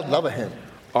hint? Yeah, I'd love a hint.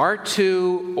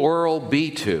 R2 oral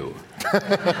B2.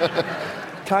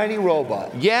 Tiny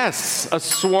robot. Yes, a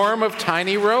swarm of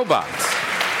tiny robots.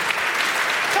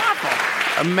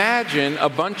 Imagine a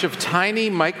bunch of tiny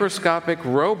microscopic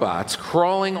robots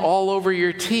crawling all over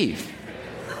your teeth.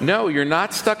 No, you're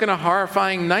not stuck in a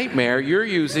horrifying nightmare. You're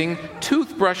using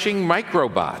toothbrushing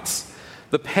microbots.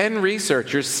 The Penn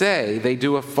researchers say they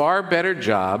do a far better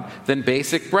job than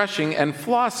basic brushing and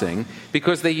flossing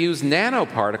because they use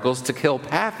nanoparticles to kill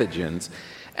pathogens,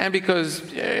 and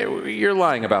because you're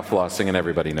lying about flossing and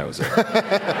everybody knows it.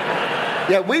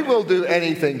 Yeah, we will do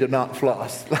anything to not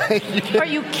floss. Are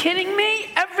you kidding me?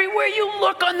 Everywhere you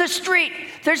look on the street,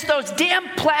 there's those damn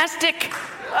plastic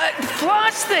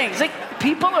floss things. Like,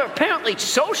 people are apparently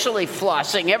socially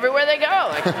flossing everywhere they go.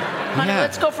 Like, honey,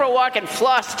 let's go for a walk and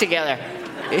floss together.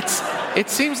 It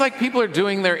seems like people are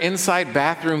doing their inside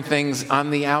bathroom things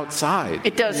on the outside.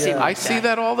 It does seem like I see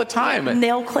that all the time.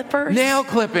 Nail clippers? Nail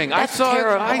clipping. That's I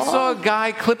terrible. saw a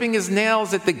guy clipping his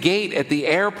nails at the gate at the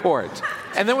airport.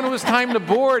 And then when it was time to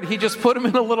board, he just put them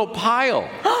in a little pile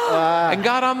and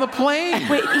got on the plane.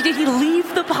 Wait, did he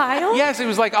leave the pile? Yes, he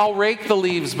was like, I'll rake the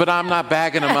leaves, but I'm not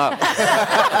bagging them up.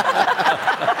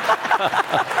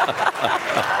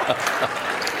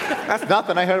 That's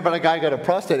nothing. I heard about a guy who got a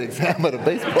prostate exam at a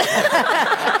baseball.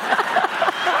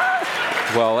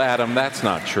 Well, Adam, that's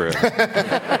not true.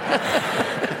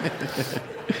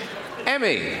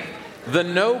 Emmy, the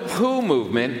No Poo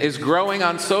movement is growing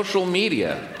on social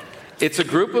media. It's a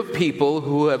group of people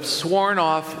who have sworn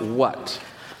off what?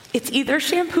 It's either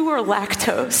shampoo or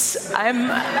lactose. I'm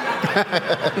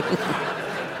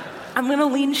going to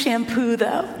lean shampoo,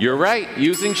 though. You're right,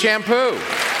 using shampoo.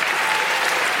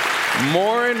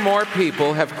 More and more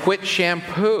people have quit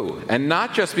shampoo, and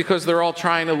not just because they're all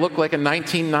trying to look like a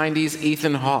 1990s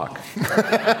Ethan Hawke.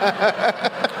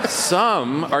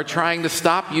 Some are trying to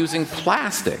stop using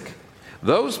plastic.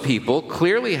 Those people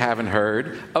clearly haven't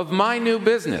heard of my new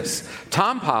business,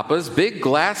 Tom Papa's big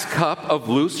glass cup of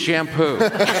loose shampoo.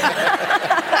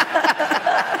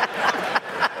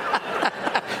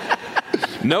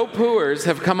 No pooers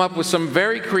have come up with some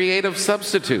very creative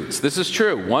substitutes. This is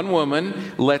true. One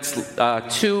woman lets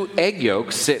 2 egg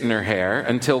yolks sit in her hair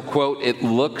until, quote, it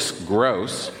looks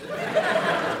gross.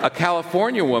 A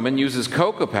California woman uses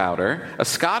cocoa powder. A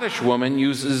Scottish woman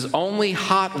uses only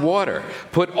hot water.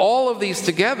 Put all of these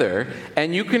together,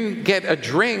 and you can get a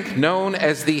drink known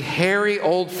as the hairy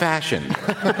old-fashioned.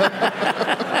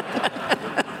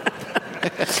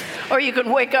 Or you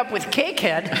can wake up with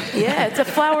cakehead. Yeah, it's a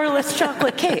flourless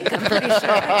chocolate cake, I'm pretty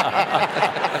sure.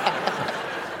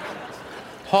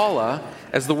 Paula,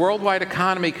 as the worldwide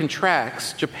economy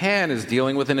contracts, Japan is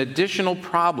dealing with an additional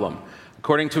problem.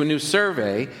 According to a new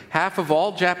survey, half of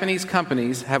all Japanese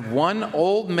companies have one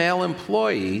old male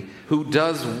employee who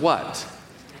does what?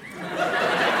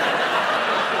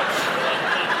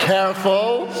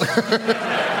 Careful.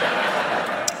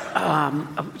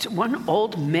 One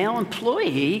old male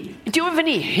employee. Do you have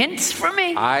any hints for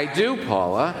me? I do,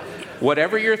 Paula.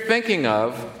 Whatever you're thinking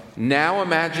of, now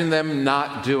imagine them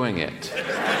not doing it.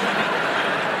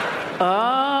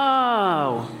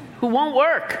 Oh, who won't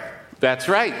work? That's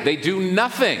right. They do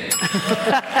nothing.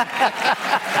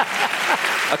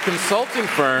 A consulting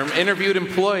firm interviewed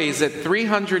employees at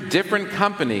 300 different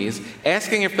companies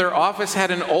asking if their office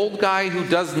had an old guy who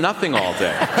does nothing all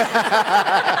day.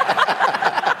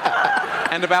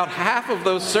 And about half of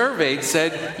those surveyed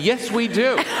said, yes, we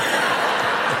do.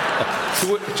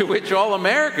 To which all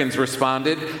Americans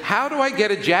responded, how do I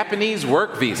get a Japanese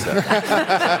work visa?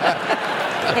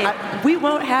 Hey, we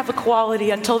won't have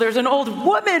equality until there's an old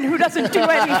woman who doesn't do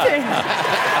anything.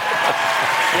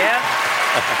 Yeah.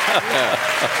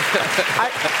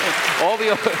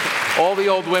 All the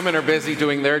old women are busy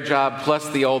doing their job plus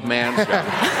the old man's job.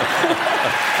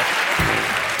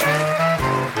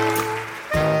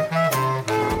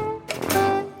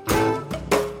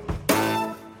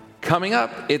 Coming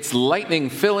up, it's lightning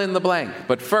fill in the blank.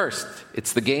 But first,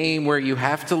 it's the game where you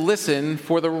have to listen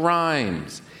for the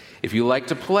rhymes. If you like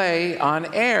to play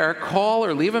on air, call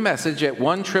or leave a message at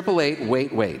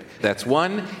 1-888-WAIT-WAIT. That's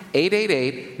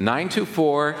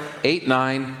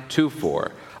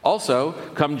 1-888-924-8924. Also,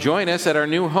 come join us at our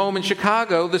new home in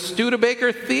Chicago, the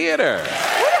Studebaker Theater.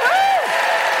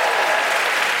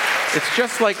 It's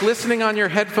just like listening on your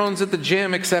headphones at the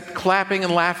gym, except clapping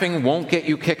and laughing won't get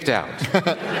you kicked out.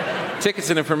 Tickets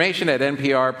and information at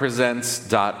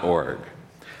nprpresents.org.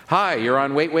 Hi, you're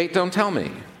on Wait, Wait, Don't Tell Me.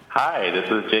 Hi, this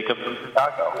is Jacob from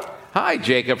Chicago. Hi,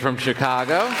 Jacob from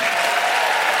Chicago.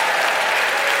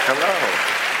 Hello.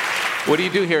 What do you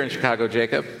do here in Chicago,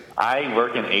 Jacob? I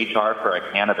work in HR for a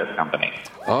cannabis company.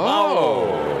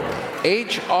 Oh,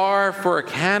 HR for a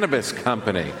cannabis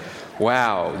company.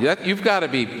 Wow, you've got to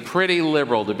be pretty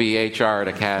liberal to be HR at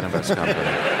a cannabis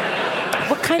company.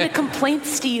 What kind of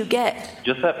complaints do you get?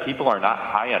 Just that people are not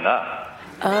high enough.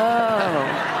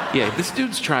 Yeah, this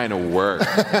dude's trying to work.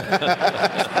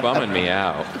 It's bumming me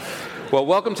out. Well,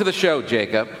 welcome to the show,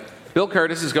 Jacob. Bill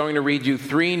Curtis is going to read you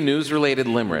 3 news-related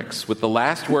limericks with the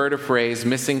last word or phrase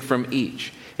missing from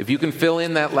each. If you can fill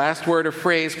in that last word or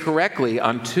phrase correctly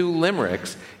on 2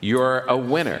 limericks, you're a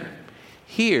winner.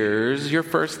 Here's your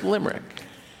first limerick.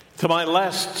 To my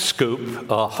last scoop,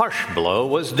 a harsh blow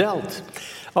was dealt.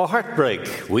 A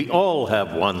heartbreak we all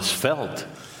have once felt.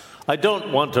 I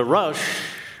don't want to rush,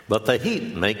 but the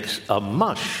heat makes a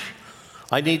mush.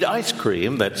 I need ice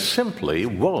cream that simply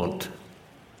won't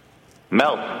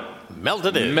melt. Melt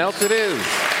it is. Melt it is.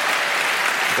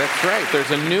 That's right. There's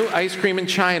a new ice cream in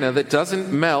China that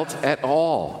doesn't melt at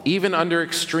all, even under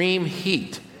extreme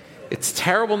heat. It's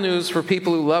terrible news for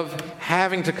people who love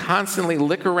having to constantly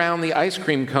lick around the ice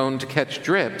cream cone to catch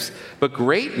drips, but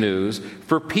great news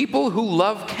for people who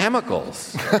love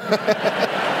chemicals.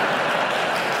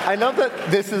 I love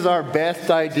that this is our best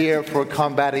idea for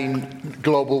combating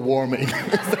global warming.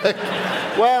 It's like,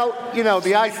 well, you know,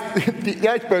 the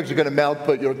icebergs are going to melt,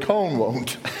 but your cone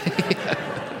won't.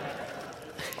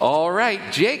 All right,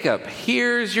 Jacob,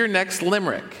 here's your next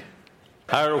limerick.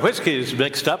 Our whiskey's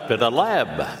mixed up in a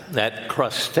lab. At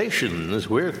crustaceans,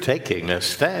 we're taking a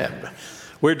stab.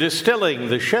 We're distilling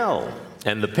the shell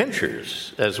and the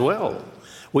pinchers as well.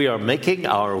 We are making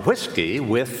our whiskey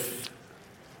with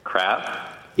crab.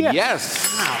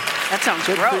 Yes. Wow, that sounds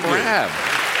Good gross. crab.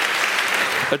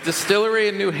 A distillery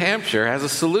in New Hampshire has a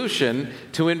solution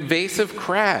to invasive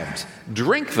crabs.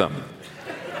 Drink them.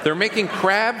 They're making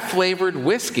crab-flavored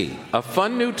whiskey, a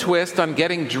fun new twist on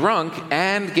getting drunk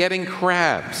and getting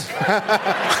crabs.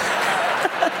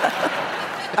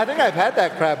 I think I've had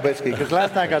that crab whiskey, because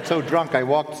last night I got so drunk I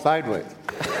walked sideways.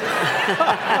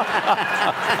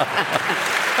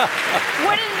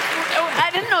 I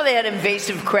didn't know they had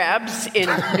invasive crabs in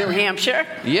New Hampshire.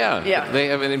 Yeah, they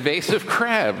have an invasive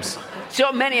crabs.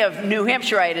 So many of New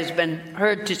Hampshireite has been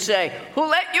heard to say, "Who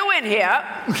let you in here?"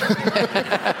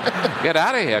 Get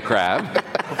out of here, crab.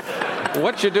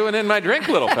 What you doing in my drink,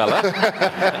 little fella?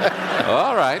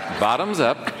 All right, bottoms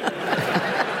up.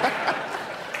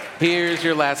 Here's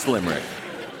your last limerick.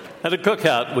 At a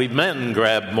cookout, we men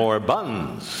grab more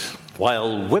buns,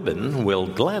 while women will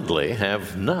gladly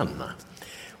have none.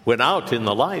 When out in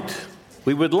the light,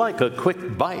 we would like a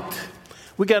quick bite.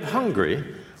 We get hungry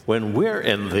when we're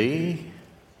in the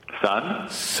sun.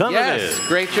 Sun yes, it is.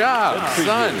 Great job, Good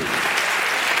sun. you.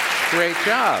 Great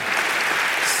job.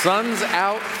 Sun's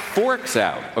out, forks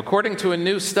out. According to a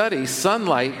new study,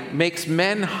 sunlight makes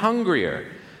men hungrier.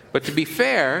 But to be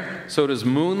fair, so does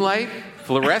moonlight,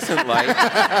 fluorescent light,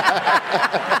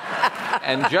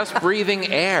 and just breathing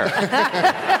air.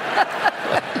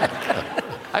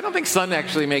 I don't think sun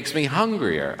actually makes me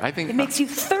hungrier. I think it makes you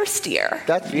thirstier.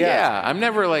 That's yeah. I'm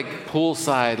never like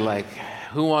poolside, like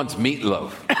who wants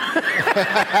meatloaf?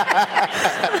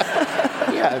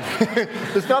 Yeah,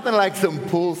 there's nothing like some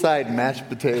poolside mashed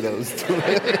potatoes.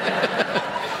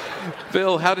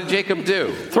 Bill, how did Jacob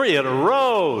do? 3 in a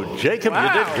row. Jacob, Wow.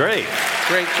 you did great.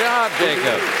 Great job,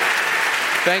 Jacob.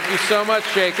 Thank you so much,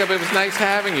 Jacob. It was nice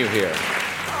having you here.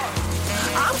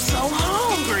 I'm so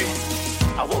hungry.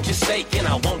 I want your steak and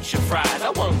I want your fries.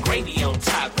 I want gravy on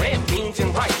top, red beans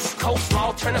and rice,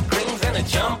 coleslaw, turnip greens, and a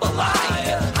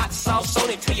jambalaya. Hot sauce on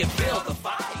it till you feel the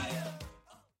fire.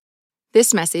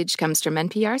 This message comes from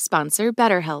NPR sponsor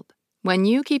BetterHelp. When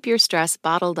you keep your stress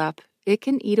bottled up, it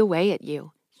can eat away at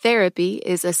you. Therapy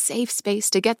is a safe space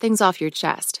to get things off your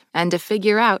chest and to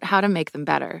figure out how to make them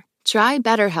better. Try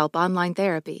BetterHelp Online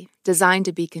Therapy, designed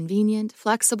to be convenient,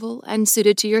 flexible, and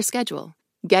suited to your schedule.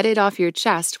 Get it off your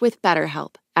chest with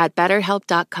BetterHelp at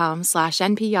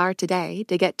betterhelp.com/NPR today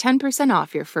to get 10%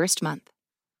 off your first month.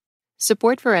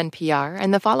 Support for NPR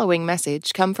and the following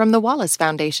message come from the Wallace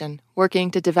Foundation,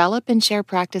 working to develop and share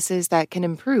practices that can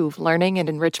improve learning and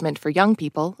enrichment for young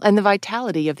people and the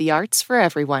vitality of the arts for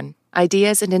everyone.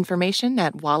 Ideas and information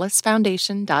at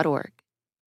wallacefoundation.org.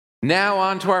 Now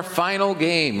on to our final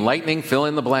game, Lightning Fill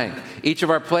in the Blank. Each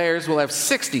of our players will have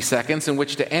 60 seconds in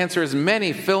which to answer as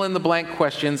many fill-in-the-blank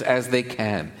questions as they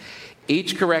can.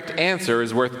 Each correct answer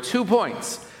is worth 2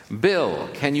 points. Bill,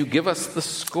 can you give us the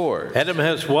scores? Adam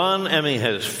has 1, Emmy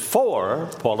has 4,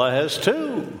 Paula has 2.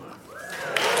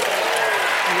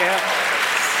 Yeah.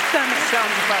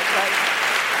 Sounds about right.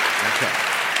 Okay.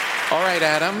 All right,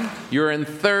 Adam, you're in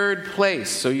 3rd place,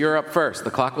 so you're up first.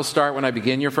 The clock will start when I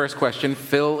begin your first question.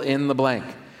 Fill in the blank.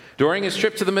 During his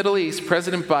trip to the Middle East,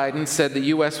 President Biden said the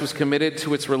U.S. was committed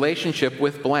to its relationship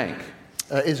with blank.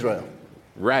 Israel.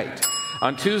 Right.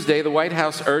 On Tuesday, the White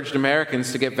House urged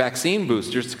Americans to get vaccine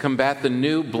boosters to combat the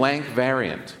new blank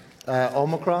variant.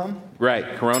 Omicron? Right,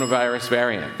 coronavirus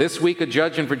variant. This week, a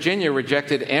judge in Virginia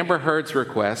rejected Amber Heard's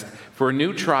request for a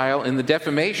new trial in the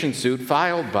defamation suit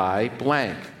filed by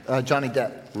blank. Johnny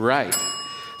Depp. Right.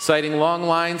 Citing long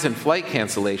lines and flight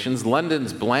cancellations,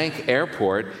 London's blank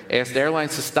airport asked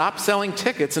airlines to stop selling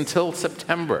tickets until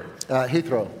September.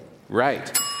 Heathrow.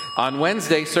 Right. On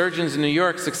Wednesday, surgeons in New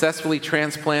York successfully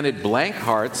transplanted blank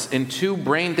hearts in 2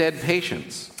 brain-dead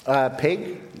patients.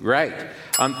 Pig? Right.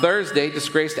 On Thursday,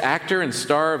 disgraced actor and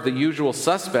star of The Usual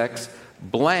Suspects,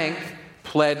 blank,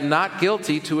 pled not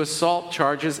guilty to assault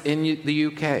charges in the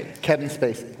UK. Kevin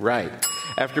Spacey. Right.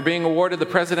 After being awarded the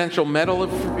Presidential Medal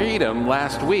of Freedom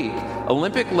last week,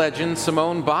 Olympic legend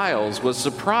Simone Biles was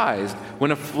surprised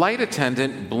when a flight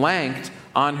attendant blanked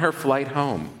on her flight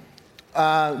home.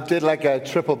 Did like a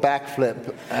triple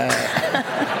backflip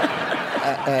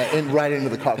right into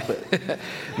the cockpit.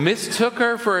 Mistook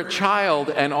her for a child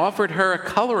and offered her a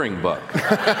coloring book.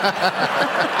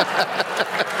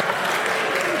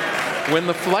 When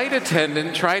the flight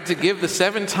attendant tried to give the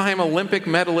 7-time Olympic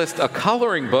medalist a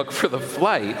coloring book for the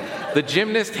flight, the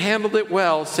gymnast handled it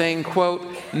well, saying, quote,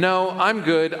 "No, I'm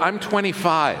good. I'm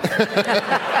 25.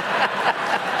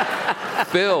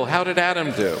 Bill, how did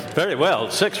Adam do? Very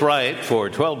well. 6 right for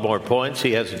 12 more points.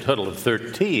 He has a total of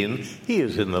 13. He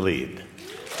is in the lead.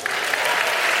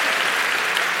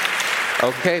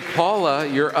 Okay, Paula,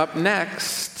 you're up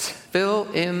next. Fill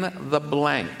in the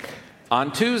blank.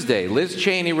 On Tuesday, Liz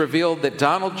Cheney revealed that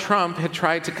Donald Trump had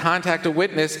tried to contact a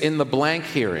witness in the blank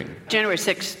hearing. January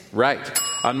 6th. Right.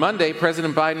 On Monday,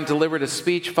 President Biden delivered a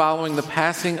speech following the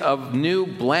passing of new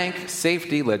blank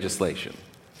safety legislation.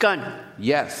 Gun.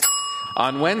 Yes.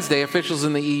 On Wednesday, officials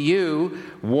in the EU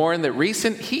warned that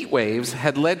recent heat waves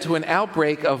had led to an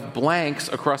outbreak of blanks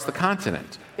across the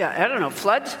continent. Yeah, I don't know,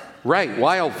 floods? Right,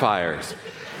 wildfires.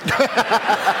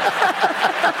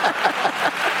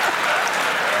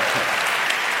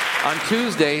 On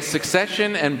Tuesday,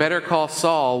 Succession and Better Call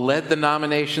Saul led the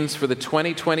nominations for the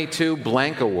 2022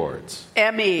 Blank Awards.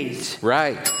 Emmys.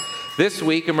 Right. This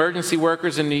week, emergency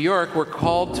workers in New York were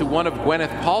called to one of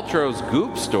Gwyneth Paltrow's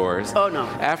Goop stores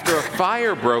after a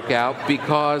fire broke out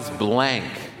because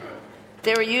blank.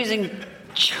 They were using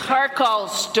charcoal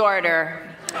starter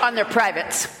on their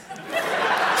privates.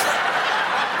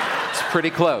 It's pretty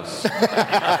close.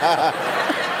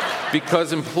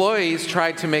 Because employees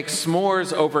tried to make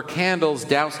s'mores over candles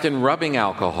doused in rubbing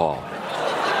alcohol.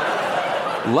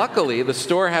 Luckily, the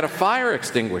store had a fire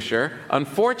extinguisher.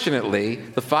 Unfortunately,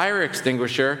 the fire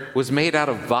extinguisher was made out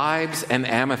of vibes and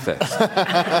amethyst.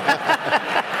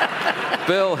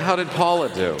 Bill, how did Paula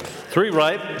do? 3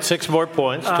 right, 6 more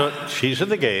points. She's in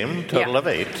the game, total of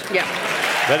 8. Yeah.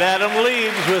 But Adam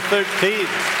leads with 13.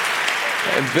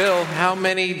 And Bill, how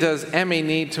many does Emmy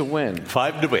need to win?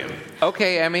 5 to win.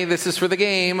 Okay, Emmy, this is for the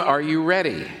game. Are you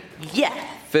ready? Yeah.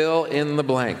 Fill in the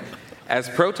blank. As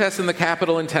protests in the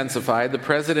Capitol intensified, the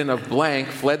president of blank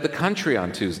fled the country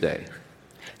on Tuesday.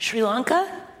 Sri Lanka?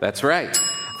 That's right.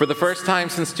 For the first time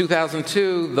since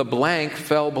 2002, the blank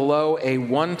fell below a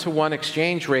 1-to-1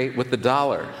 exchange rate with the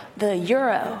dollar. The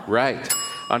euro. Right.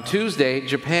 On Tuesday,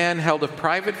 Japan held a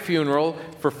private funeral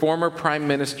for former Prime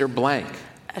Minister blank.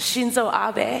 Shinzo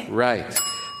Abe. Right.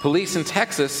 Police in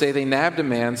Texas say they nabbed a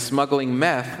man smuggling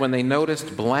meth when they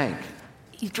noticed blank.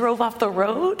 He drove off the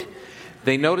road?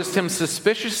 They noticed him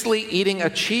suspiciously eating a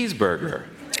cheeseburger.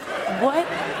 What?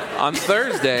 On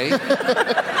Thursday,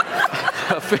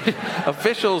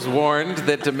 officials warned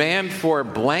that demand for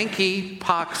blanky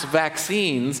pox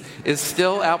vaccines is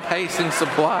still outpacing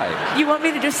supply. You want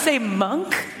me to just say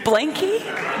monk? Blanky?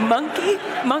 Monkey?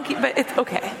 Monkey, but it's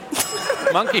okay.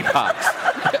 Monkeypox.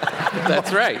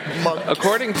 That's right.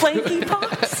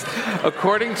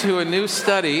 According to a new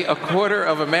study, a quarter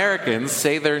of Americans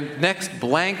say their next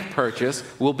blank purchase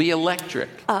will be electric.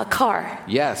 Car.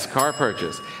 Yes, car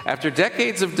purchase. After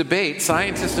decades of debate,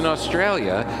 scientists in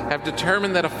Australia have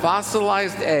determined that a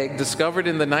fossilized egg discovered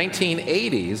in the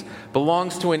 1980s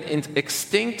belongs to an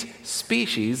extinct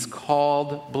species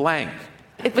called blank.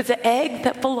 It was an egg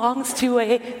that belongs to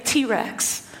a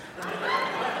T-Rex.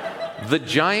 The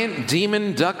giant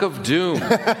demon duck of doom.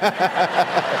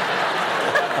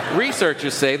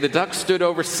 Researchers say the duck stood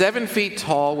over 7 feet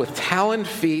tall with taloned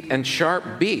feet and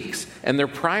sharp beaks, and their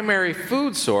primary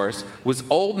food source was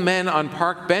old men on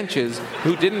park benches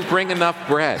who didn't bring enough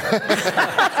bread.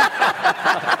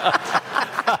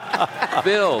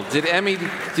 Bill, did Emmy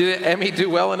do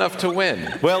well enough to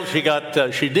win? Well, she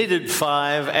needed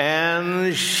 5,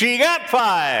 and she got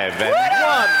 5 and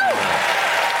won.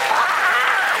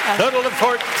 Total of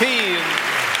 14.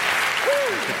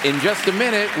 In just a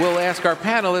minute, we'll ask our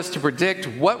panelists to predict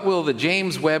what will the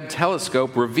James Webb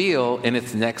Telescope reveal in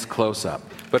its next close-up.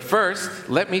 But first,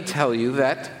 let me tell you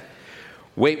that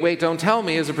Wait, Wait, Don't Tell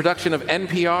Me is a production of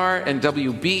NPR and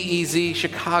WBEZ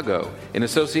Chicago in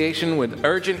association with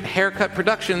Urgent Haircut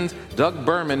Productions, Doug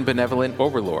Berman, Benevolent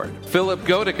Overlord. Philip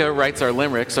Godica writes our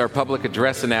limericks. Our public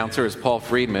address announcer is Paul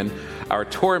Friedman. Our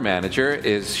tour manager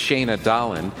is Shayna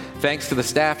Dolan. Thanks to the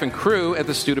staff and crew at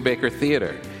the Studebaker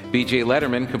Theater. B.J.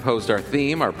 Letterman composed our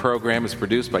theme. Our program is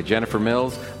produced by Jennifer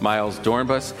Mills, Miles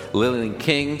Dornbus, Lillian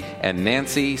King, and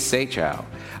Nancy Seychow.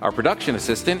 Our production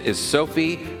assistant is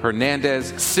Sophie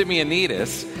Hernandez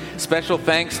Simeonidis. Special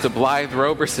thanks to Blythe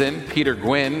Roberson. Peter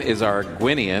Gwynn is our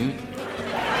Gwynnian.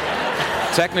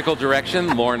 Technical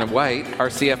direction, Lorna White. Our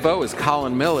CFO is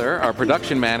Colin Miller. Our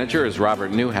production manager is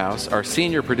Robert Newhouse. Our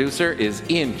senior producer is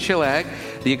Ian Chillag.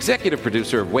 The executive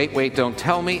producer of Wait, Wait, Don't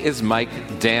Tell Me is Mike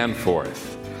Danforth.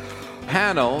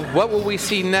 Panel, what will we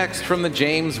see next from the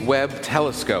James Webb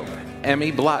Telescope?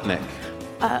 Emmy Blotnick.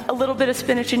 A little bit of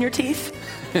spinach in your teeth.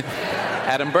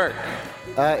 Adam Burke.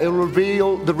 It'll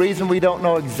reveal the reason we don't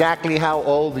know exactly how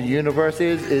old the universe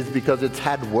is because it's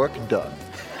had work done.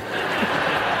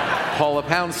 Paula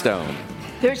Poundstone.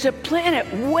 There's a planet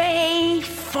way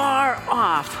far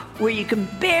off where you can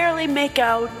barely make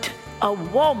out a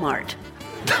Walmart.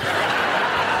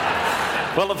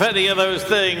 Well, if any of those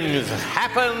things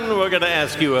happen, we're going to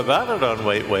ask you about it on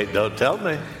Wait, Wait, Don't Tell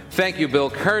Me. Thank you, Bill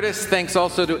Curtis. Thanks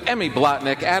also to Emmy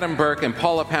Blotnick, Adam Burke, and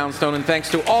Paula Poundstone. And thanks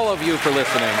to all of you for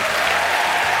listening.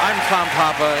 I'm Tom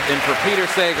Papa, in for Peter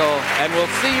Sagal, and we'll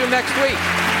see you next week.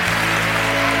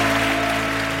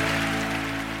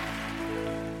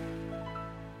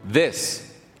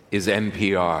 This is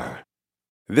NPR.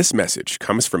 This message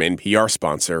comes from NPR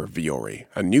sponsor Vuori,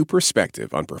 a new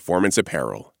perspective on performance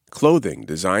apparel. Clothing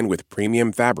designed with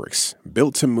premium fabrics,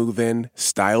 built to move in,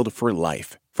 styled for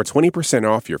life. For 20%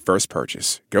 off your first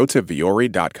purchase, go to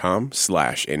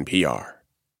vuori.com/NPR.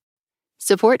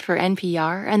 Support for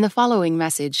NPR and the following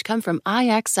message come from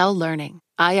IXL Learning.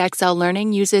 IXL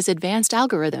Learning uses advanced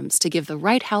algorithms to give the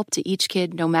right help to each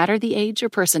kid no matter the age or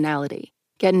personality.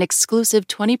 Get an exclusive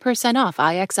 20% off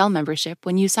IXL membership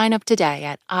when you sign up today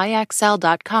at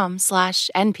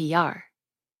IXL.com/NPR.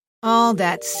 All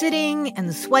that sitting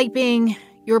and swiping,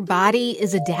 your body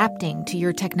is adapting to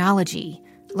your technology.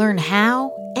 Learn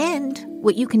how and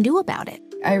what you can do about it.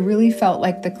 I really felt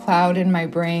like the cloud in my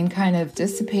brain kind of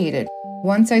dissipated.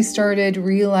 Once I started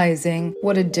realizing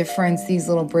what a difference these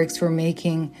little breaks were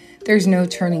making, there's no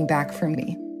turning back for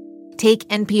me. Take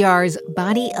NPR's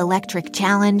Body Electric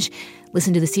Challenge.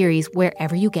 Listen to the series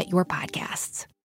wherever you get your podcasts.